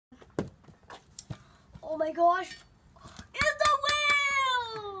Oh my gosh. It's the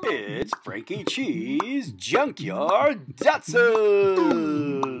wheel! It's Franky Cheese JunkYard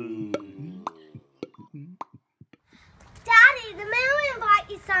Datsun! Daddy, the man will invite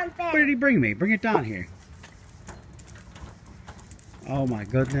you something. What did he bring me? Bring it down here. Oh my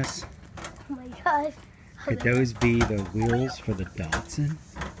goodness. Oh my gosh. Could those be the wheels for the Datsun?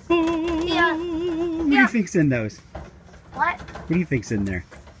 Yeah. What do you think's in those? What? What do you think's in there?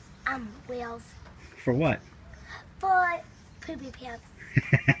 Wheels. For what? For poopy pants.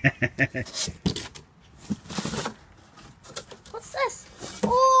 What's this?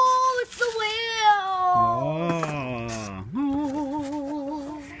 Oh, it's the wheel.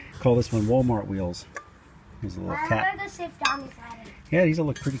 Oh. Call this one Wall Mart wheels. Here's a little I'm cap. gonna go see if Donnie's had it. Yeah, these will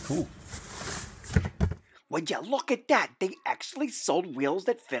look pretty cool. Would you look at that? They actually sold wheels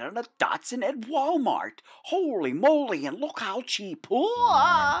that fit on a Datsun at Wall Mart. Holy moly, and look how cheap.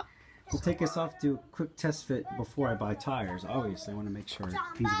 Ooh. We'll take this off, do a quick test fit before I buy tires. Obviously, I want to make sure these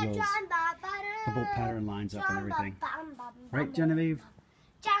wheels, the bolt pattern lines up and everything. Right, Genevieve?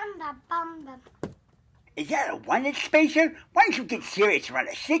 Is that a 1-inch spacer? Why don't you get serious and run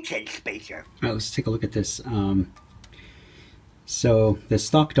a 6-inch spacer? All right, let's take a look at this. So the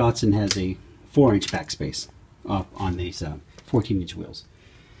stock Datsun has a 4-inch backspace on these 14-inch wheels.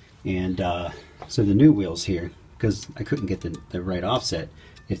 And so the new wheels here, because I couldn't get the right offset,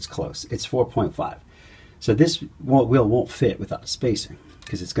 it's close. It's 4.5. So this wheel won't fit without a spacer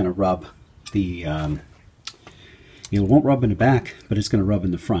because it's going to rub the, it won't rub in the back, but it's going to rub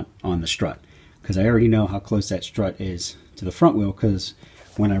in the front on the strut. Because I already know how close that strut is to the front wheel, because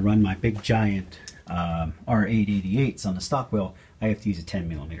when I run my big giant R888s on the stock wheel, I have to use a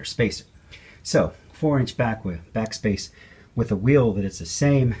 10mm spacer. So 4-inch backspace with a wheel that it's the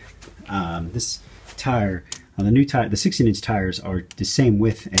same. This tire, the new tire, the 16-inch tires are the same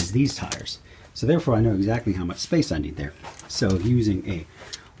width as these tires. So therefore I know exactly how much space I need there. So using a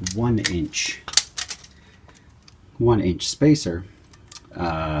 1-inch spacer,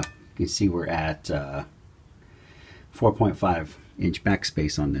 you can see we're at 4.5-inch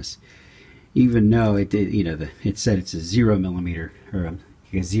backspace on this. Even though it did, you know, it said it's a 0mm or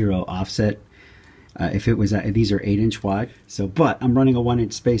a 0 offset. If it was, these are 8-inch wide. So, but I'm running a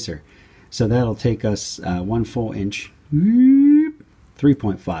 1-inch spacer, so that'll take us 1 full inch.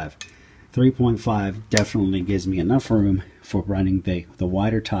 3.5. 3.5 definitely gives me enough room for running the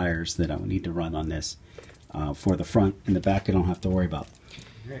wider tires that I would need to run on this for the front and the back. I don't have to worry about.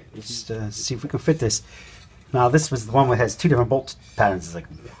 All right, let's just see if we can fit this. Now this was the one that has 2 different bolt patterns. It's like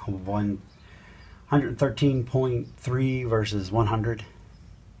 113.3 versus 100.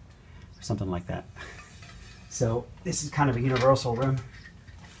 Something like that. So this is kind of a universal rim.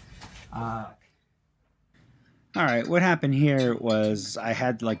 Alright, what happened here was I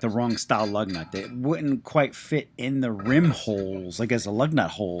had like the wrong style lug nut. It wouldn't quite fit in the rim holes, I guess the lug nut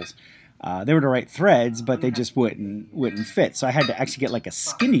holes. They were the right threads, but they just wouldn't fit. So I had to actually get like a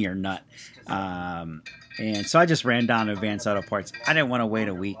skinnier nut. And so I just ran down to Advanced Auto Parts. I didn't want to wait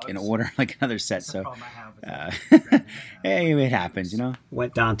a week and order like another set, so hey, it happens, you know.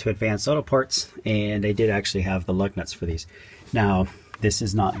 Went down to Advanced Auto Parts, and they did actually have the lug nuts for these. Now, this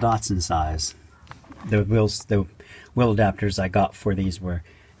is not Datsun size. The wheel adapters I got for these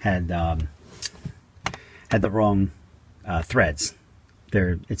had the wrong threads.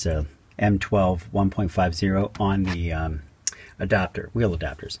 It's a M12 1.50 on the wheel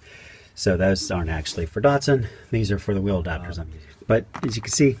adapters. So those aren't actually for Datsun. These are for the wheel adapters I'm using. But as you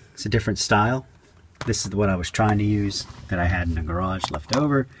can see, it's a different style. This is what I was trying to use that I had in the garage left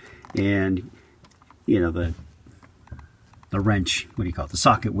over. And, you know, the wrench, what do you call it? The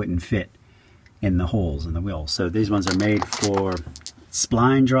socket wouldn't fit in the holes in the wheel. So these ones are made for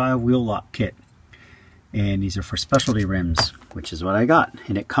spline drive wheel lock kit. And these are for specialty rims, which is what I got.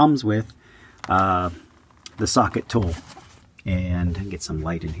 And it comes with the socket tool. And get some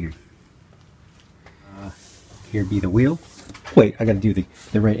light in here. Here be the wheel. Wait, I gotta do the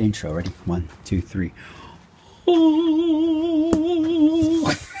right intro. Ready? 1, 2, 3.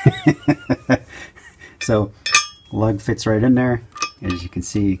 So, lug fits right in there. As you can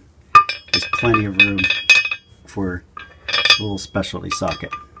see, there's plenty of room for a little specialty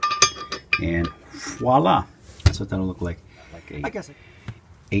socket. And voila! That's what that'll look like. I guess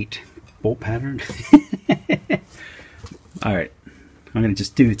 8 bolt pattern. Alright, I'm going to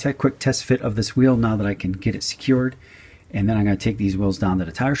just do a quick test fit of this wheel now that I can get it secured. And then I'm going to take these wheels down to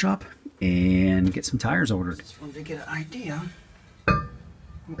the tire shop and get some tires ordered. Just wanted to get an idea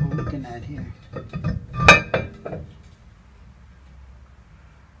what we're looking at here.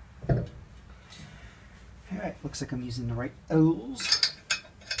 Alright, looks like I'm using the right O's.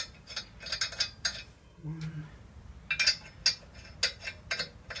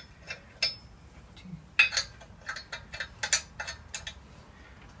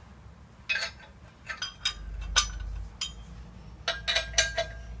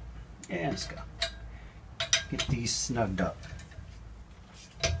 And let's go. Get these snugged up.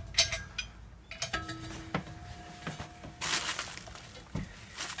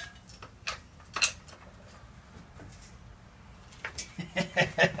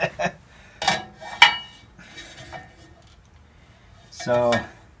 So, let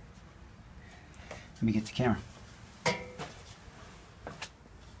me get the camera.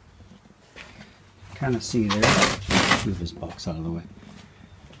 Kind of see there. Move this box out of the way.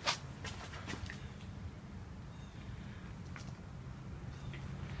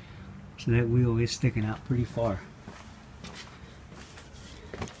 So that wheel is sticking out pretty far.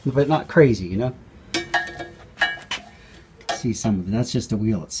 But not crazy, you know? See some of it. That's just the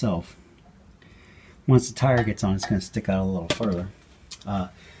wheel itself. Once the tire gets on, it's going to stick out a little further.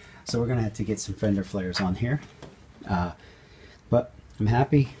 So we're going to have to get some fender flares on here. But I'm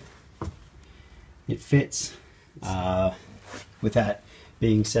happy. It fits. With that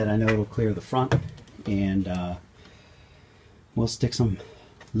being said, I know it'll clear the front. And we'll stick some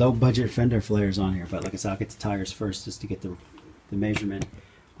low budget fender flares on here, but like I said, I'll get the tires first just to get the measurement.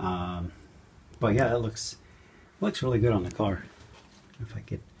 But yeah, it looks really good on the car. If I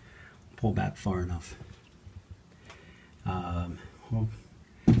could pull back far enough. We'll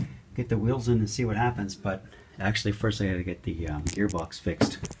get the wheels in and see what happens, but actually first I gotta get the gearbox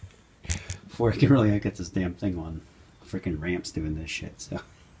fixed before I can really get this damn thing on. Freaking ramps doing this shit. So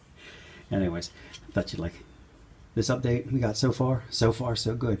anyways, I thought you'd like this update we got so far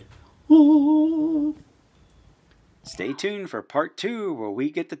so good. Ooh. Stay tuned for part 2 where we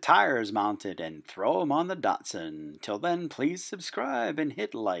get the tires mounted and throw them on the Datsun. Till then, please subscribe and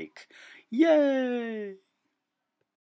hit like. Yay!